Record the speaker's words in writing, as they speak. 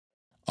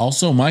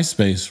Also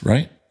MySpace,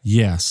 right?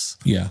 Yes.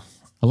 Yeah.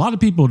 A lot of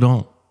people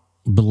don't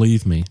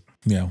believe me.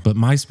 Yeah. But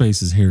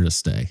MySpace is here to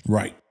stay.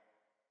 Right.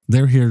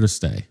 They're here to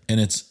stay. And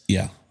it's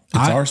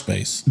our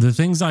space. The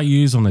things I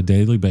use on a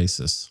daily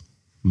basis,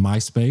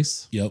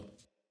 MySpace. Yep.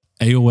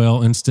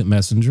 AOL Instant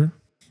Messenger.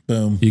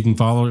 Boom. You can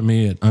follow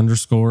me at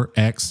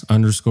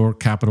 _X_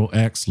 capital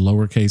X,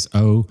 lowercase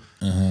O,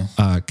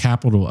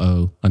 capital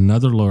O,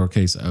 another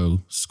lowercase O,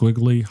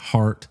 squiggly,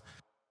 heart,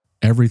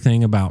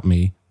 everything about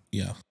me.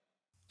 Yeah.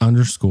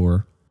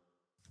 _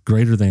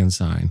 greater than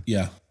sign.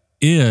 Yeah.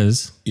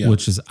 Is,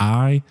 which is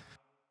I,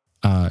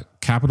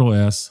 capital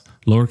S,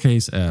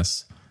 lowercase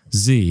S,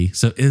 Z.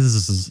 So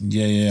is.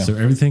 Yeah. So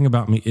everything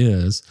about me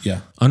is.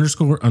 Yeah.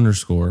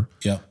 __.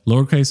 Yeah.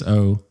 Lowercase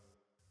O,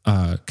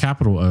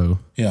 capital O.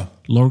 Yeah.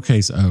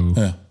 Lowercase O.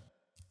 Yeah.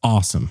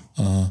 Awesome.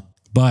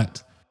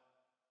 But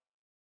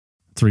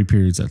 3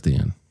 periods at the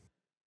end.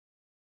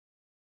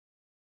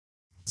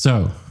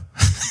 So.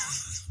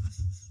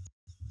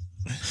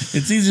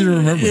 It's easy to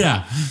remember.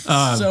 Yeah.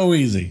 So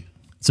easy.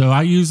 So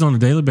I use on a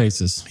daily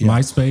basis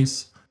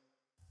MySpace,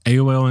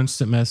 AOL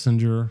Instant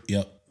Messenger.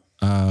 Yep.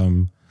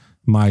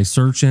 My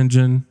search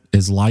engine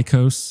is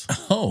Lycos.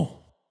 Oh.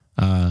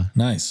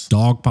 Nice.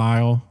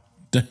 Dogpile.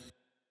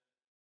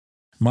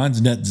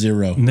 Mine's Net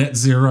Zero. Net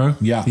Zero.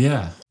 Yeah.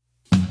 Yeah.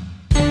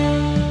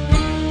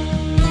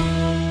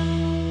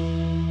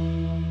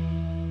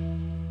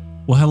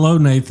 Well, hello,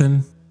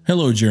 Nathan.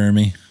 Hello,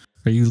 Jeremy.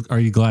 Are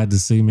you glad to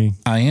see me?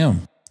 I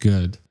am.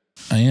 Good.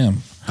 I am.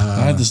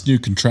 I have this new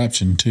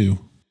contraption too.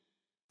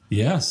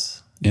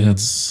 Yes. And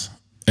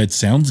it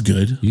sounds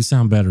good. You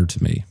sound better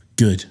to me.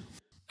 Good.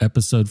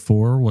 Episode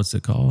 4, what's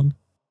it called?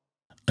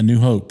 A New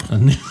Hope.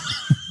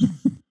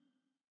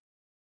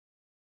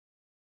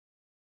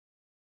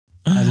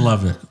 I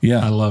love it.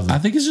 Yeah. I love it. I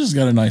think it's just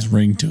got a nice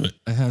ring to it.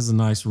 It has a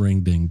nice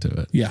ring ding to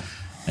it. Yeah.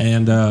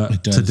 And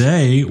It does.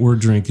 today we're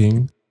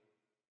drinking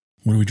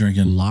What are we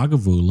drinking?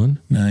 Lagavulin,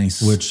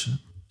 Nice. which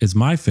is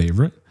my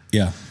favorite.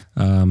 Yeah.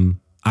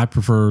 I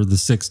prefer the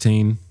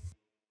 16.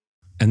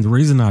 And the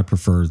reason I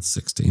prefer the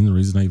 16, the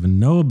reason I even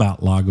know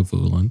about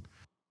Lagavulin,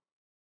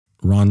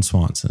 Ron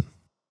Swanson.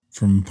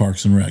 From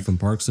Parks and Rec. From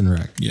Parks and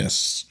Rec.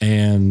 Yes.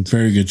 And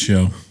Very good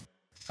show.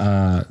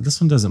 this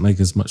one doesn't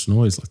make as much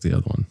noise like the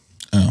other one.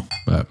 Oh.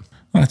 But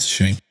That's a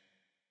shame.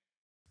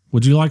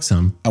 would you like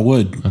some? I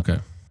would. Okay.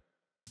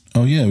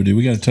 Oh, yeah, we do.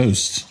 We got a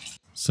toast.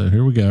 So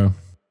here we go.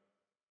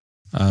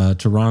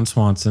 To Ron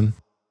Swanson.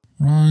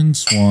 Ron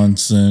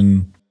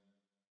Swanson.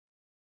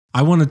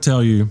 I want to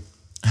tell you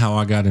how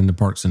I got into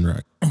Parks and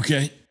Rec.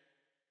 Okay.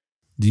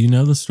 Do you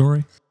know the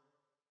story?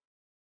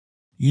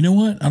 You know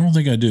what? I don't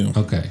think I do.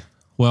 Okay.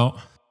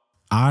 Well,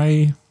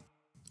 I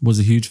was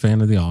a huge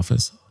fan of The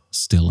Office.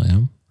 Still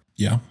am.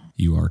 Yeah.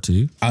 You are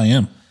too. I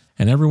am.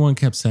 And everyone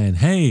kept saying,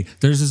 hey,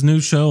 there's this new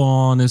show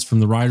on. It's from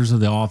the writers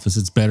of The Office.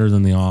 It's better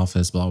than The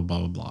Office, blah, blah,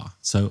 blah, blah.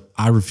 So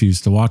I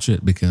refused to watch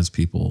it because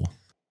people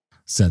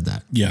said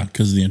that. Yeah,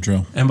 because of the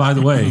intro. And by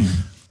the way,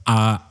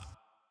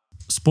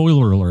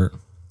 spoiler alert,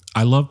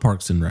 I love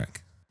Parks and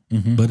Rec,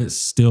 but it's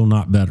still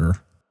not better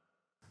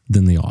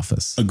than The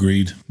Office.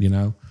 Agreed. You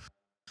know?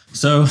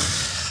 So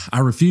I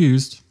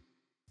refused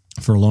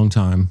for a long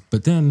time.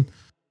 But then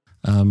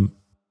I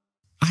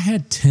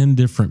had 10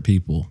 different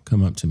people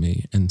come up to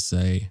me and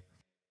say,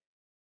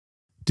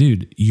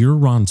 dude, you're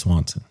Ron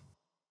Swanson.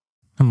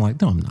 I'm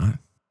like, no, I'm not.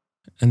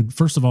 And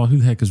first of all, who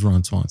the heck is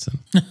Ron Swanson?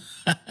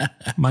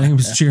 My name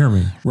is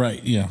Jeremy.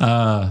 Right,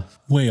 yeah.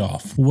 Way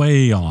off.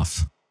 Way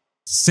off.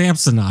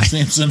 Samsonite.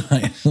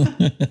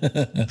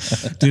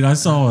 Samsonite. Dude, I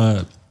saw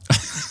a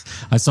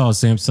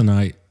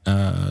Samsonite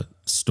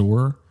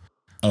store.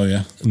 Oh,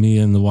 yeah. Me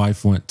and the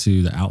wife went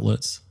to the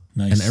outlets.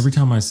 Nice. And every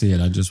time I see it,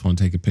 I just want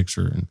to take a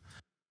picture and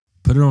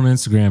put it on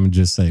Instagram and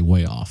just say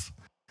way off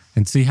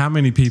and see how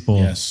many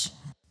people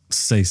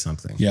say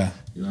something. Yeah.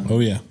 Oh,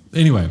 yeah.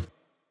 Anyway,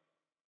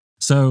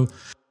 so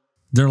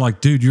they're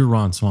like, dude, you're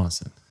Ron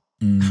Swanson.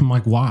 I'm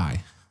like,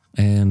 why?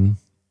 And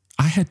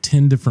I had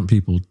 10 different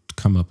people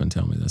come up and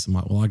tell me this. I'm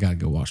like, well, I got to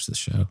go watch this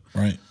show.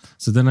 Right.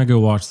 So then I go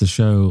watch the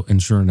show,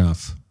 and sure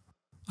enough,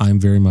 I'm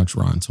very much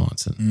Ron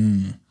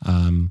Swanson.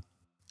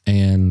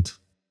 And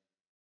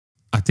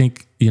I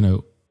think, you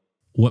know,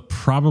 what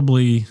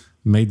probably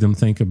made them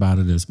think about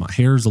it is my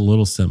hair is a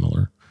little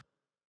similar.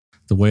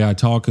 The way I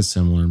talk is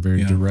similar and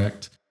very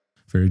direct,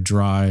 very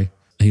dry.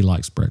 He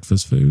likes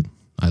breakfast food.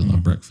 I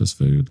love breakfast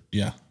food.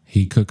 Yeah.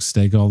 He cooks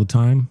steak all the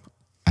time,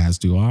 as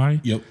do I.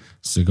 Yep.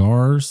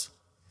 Cigars,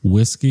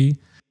 whiskey.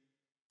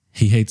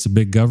 He hates a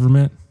big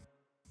government.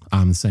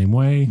 I'm the same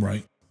way.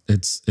 Right.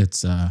 It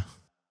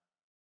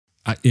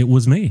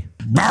was me.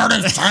 Burn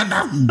it,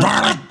 thunder,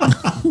 burn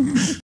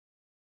it.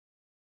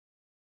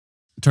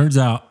 Turns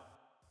out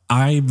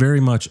I very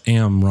much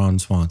am Ron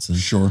Swanson.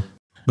 Sure.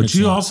 But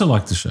you also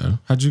like the show.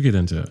 How'd you get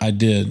into it? I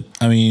did.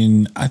 I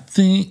mean, I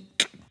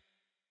think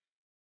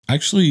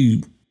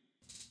actually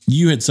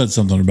you had said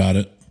something about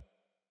it.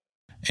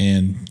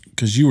 And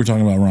because you were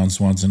talking about Ron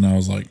Swanson, I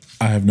was like,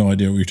 I have no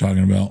idea what you're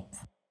talking about.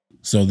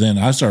 So then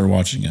I started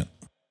watching it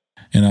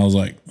and I was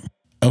like,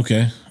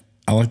 okay,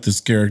 I like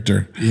this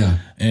character. Yeah.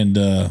 And,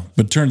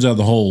 but turns out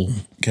the whole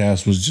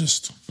cast was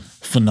just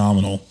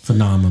phenomenal.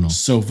 Phenomenal.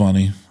 So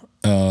funny.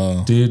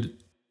 Dude,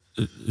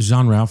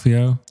 Jean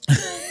Ralphio.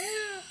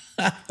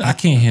 I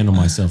can't handle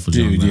myself with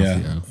Jean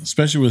Ralphio. Yeah.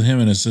 Especially with him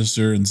and his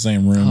sister in the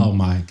same room. Oh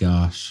my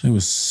gosh. It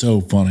was so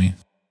funny.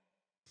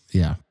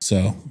 Yeah.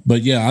 So,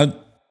 but yeah,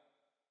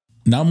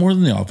 not more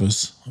than The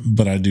Office,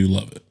 but I do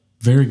love it.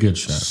 Very good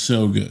show.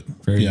 So good.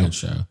 Very good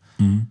show.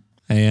 Mm-hmm.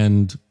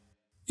 And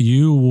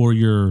you wore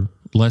your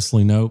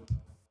Leslie Knope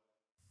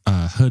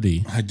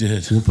hoodie. I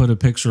did. We'll put a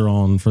picture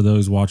on for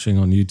those watching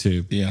on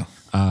YouTube. Yeah.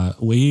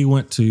 We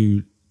went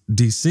to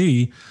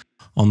DC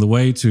on the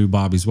way to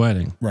Bobby's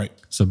wedding. Right.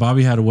 So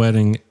Bobby had a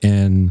wedding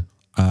in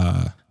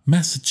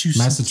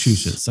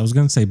Massachusetts. I was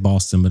going to say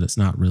Boston, but it's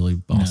not really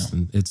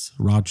Boston. No. It's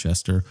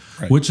Rochester,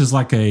 which is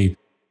like a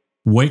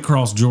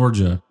Waycross,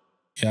 Georgia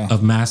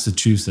of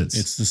Massachusetts.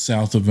 It's the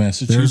south of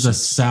Massachusetts. There's a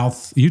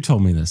south. You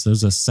told me this.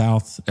 There's a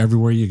south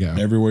everywhere you go.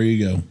 Everywhere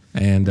you go.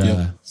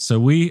 And so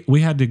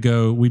we had to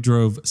go. We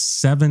drove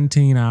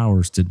 17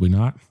 hours, did we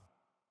not?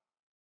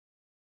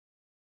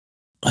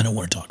 I don't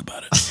want to talk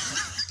about it.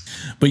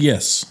 But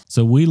yes.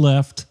 So we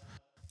left.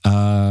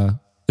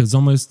 It was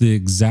almost the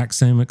exact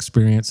same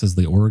experience as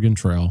the Oregon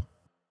Trail,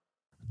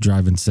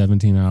 driving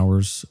 17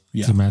 hours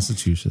to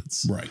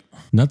Massachusetts. Right.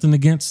 Nothing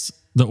against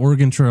the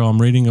Oregon Trail.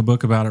 I'm reading a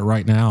book about it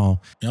right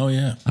now. Oh,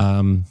 yeah.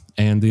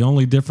 And the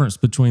only difference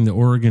between the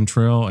Oregon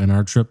Trail and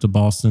our trip to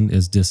Boston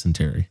is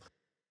dysentery.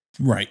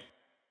 Right.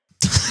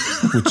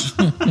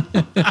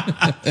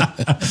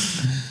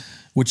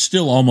 Which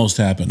still almost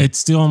happened. It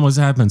still almost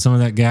happened. Some of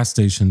that gas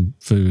station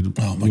food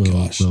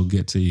will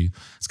get to you.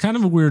 It's kind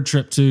of a weird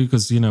trip too,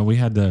 because we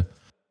had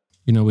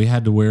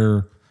to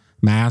wear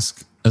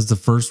masks. As the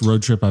first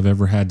road trip I've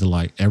ever had to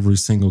like every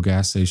single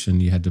gas station,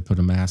 you had to put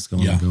a mask on.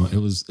 Yeah. It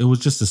was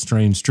just a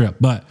strange trip.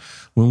 But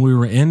when we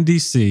were in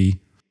DC,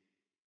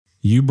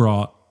 you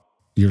brought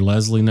your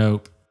Leslie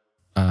Knope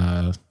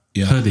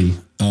hoodie.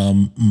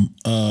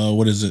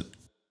 What is it?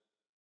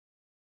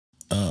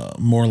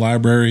 More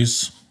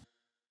libraries.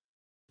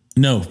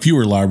 No,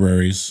 fewer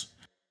libraries,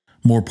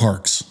 more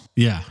parks.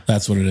 Yeah.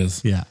 That's what it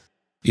is. Yeah.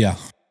 Yeah.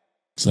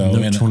 So,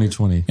 Knope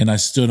 2020. And I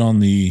stood on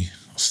the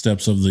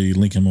steps of the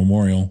Lincoln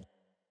Memorial.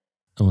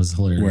 It was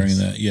hilarious. Wearing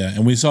that. Yeah.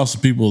 And we saw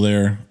some people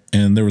there,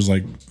 and there was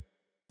like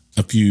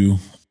a few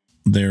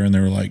there, and they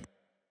were like,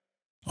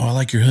 "Oh, I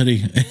like your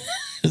hoodie."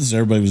 So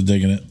everybody was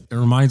digging it. It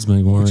reminds me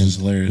hilarious.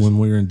 When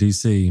we were in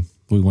DC,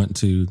 we went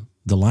to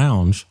the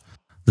lounge,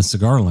 the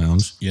cigar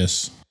lounge.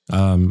 Yes.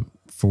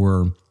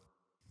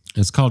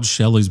 It's called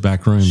Shelley's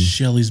Back Room.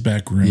 Shelley's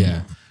Back Room.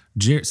 Yeah.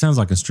 It sounds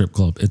like a strip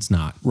club. It's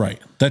not. Right.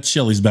 That's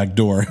Shelley's back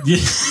door. Yeah.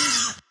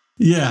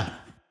 Yeah.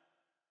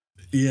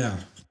 Yeah.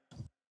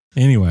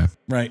 Anyway.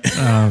 Right.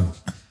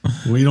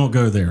 We don't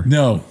go there.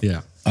 No.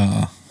 Yeah.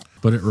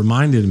 But it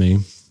reminded me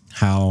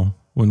how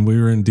when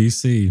we were in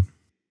DC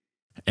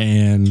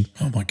and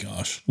oh my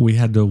gosh, we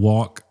had to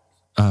walk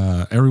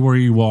everywhere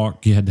you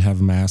walk, you had to have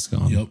a mask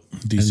on. Yep.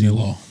 DC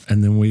law.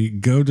 And then we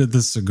go to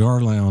the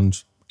cigar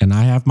lounge and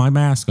I have my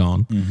mask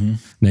on. Mm-hmm.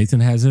 Nathan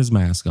has his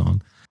mask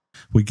on.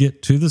 We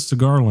get to the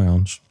cigar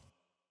lounge.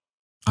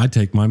 I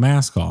take my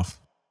mask off.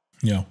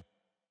 Yeah.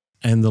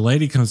 And the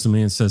lady comes to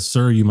me and says,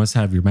 "Sir, you must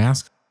have your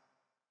mask."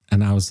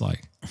 And I was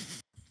like,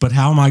 "But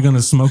how am I going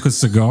to smoke a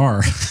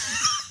cigar?"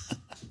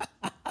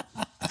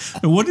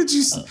 What did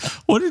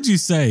you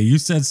say? You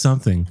said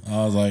something.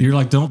 I was like, "You're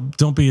like,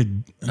 don't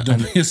be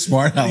a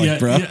smart aleck,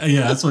 bro."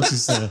 Yeah, that's what you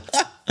said.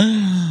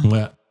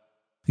 Well,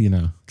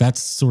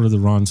 that's sort of the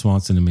Ron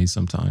Swanson in me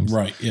sometimes.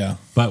 Right, yeah.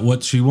 But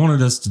what she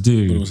wanted us to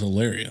do, but it was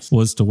hilarious,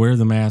 was to wear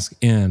the mask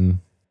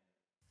in,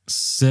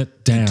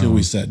 sit down. Until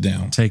we sat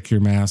down. Take your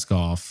mask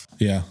off.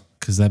 Yeah.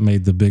 Because that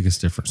made the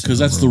biggest difference. Because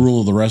that's the rule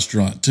of the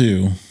restaurant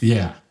too.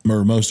 Yeah.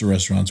 Or most of the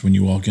restaurants when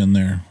you walk in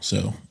there.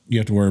 So you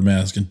have to wear a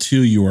mask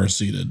until you are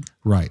seated.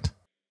 Right.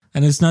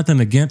 And it's nothing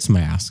against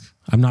mask.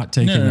 I'm not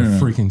taking a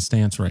freaking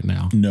stance right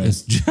now. No.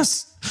 It's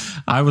just,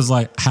 I was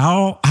like,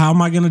 how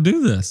am I going to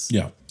do this?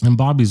 Yeah. And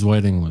Bobby's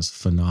wedding was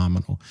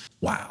phenomenal.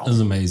 Wow. It was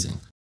amazing.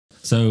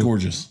 So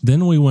gorgeous.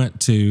 Then we went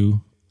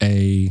to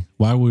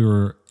while we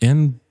were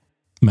in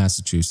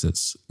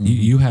Massachusetts,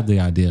 you had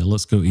the idea,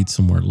 let's go eat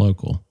somewhere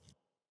local.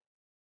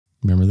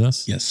 Remember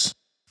this? Yes.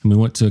 And we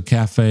went to a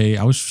cafe.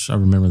 I wish I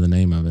remember the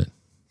name of it.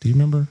 Do you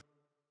remember?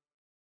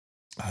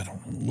 I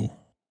don't know.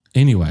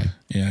 Anyway.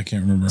 Yeah, I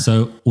can't remember.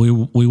 So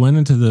we went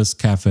into this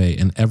cafe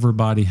and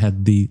everybody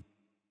had the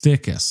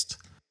thickest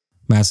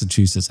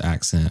Massachusetts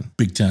accent.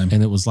 Big time.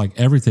 And it was like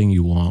everything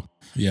you want.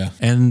 Yeah.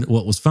 And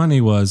what was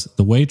funny was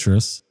the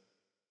waitress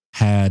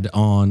had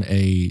on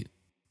a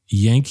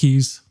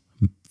Yankees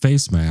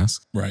face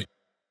mask. Right.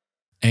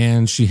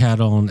 And she had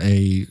on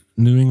a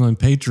New England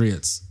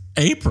Patriots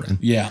apron.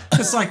 Yeah.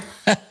 It's like,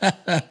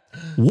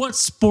 what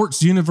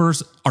sports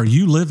universe are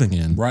you living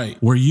in? Right.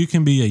 Where you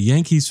can be a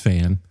Yankees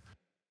fan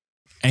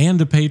and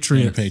a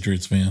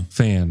Patriots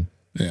fan.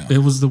 Yeah. It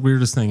was the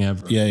weirdest thing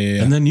ever.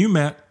 Yeah. And then you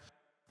met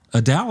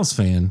a Dallas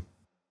fan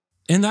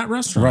in that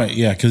restaurant. Right.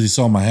 Yeah. Because he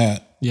saw my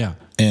hat. Yeah.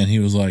 And he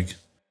was like,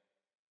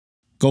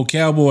 Go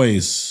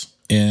Cowboys.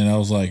 And I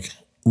was like,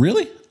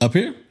 really? Up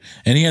here?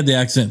 And he had the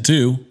accent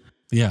too.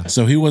 Yeah.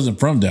 So he wasn't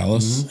from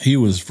Dallas. He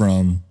was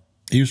from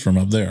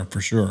up there for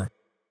sure.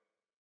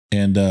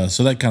 And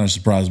so that kind of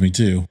surprised me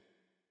too.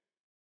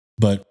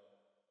 But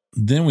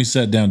then we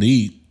sat down to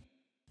eat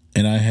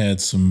and I had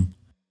some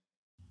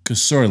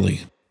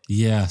cassoulet.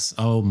 Yes.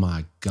 Oh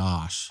my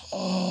gosh.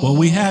 Well,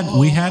 we had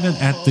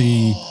it at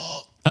the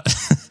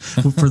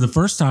for the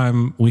first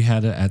time we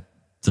had it at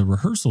the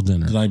rehearsal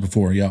dinner The night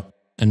before, yeah.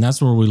 and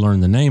that's where we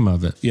learned the name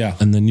of it. Yeah.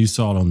 And then you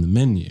saw it on the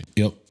menu.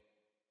 Yep.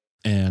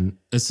 And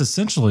it's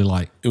essentially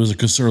like It was a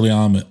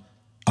cassoulet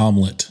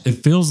omelet.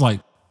 it feels like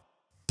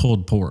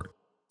pulled pork,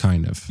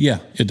 kind of. Yeah,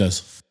 it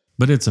does.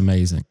 But it's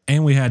amazing.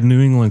 And we had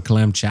New England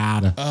Clam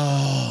Chowder.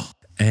 Oh,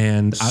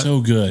 And so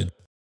good.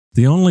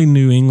 the only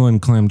New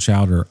England Clam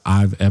Chowder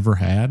I've ever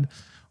had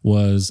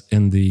was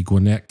in the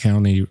Gwinnett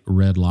County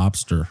Red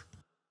Lobster.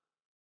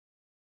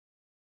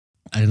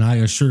 And I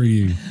assure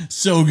you,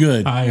 So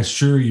good.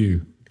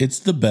 it's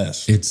the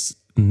best. It's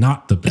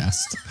not the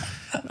best.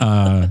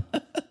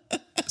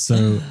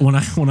 So when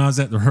I was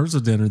at the rehearsal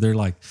dinner, they're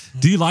like,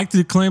 "Do you like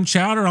the clam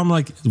chowder?" I'm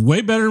like,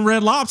 "Way better than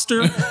Red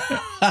Lobster."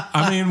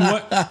 I mean,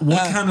 what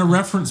kind of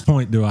reference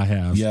point do I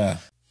have? Yeah.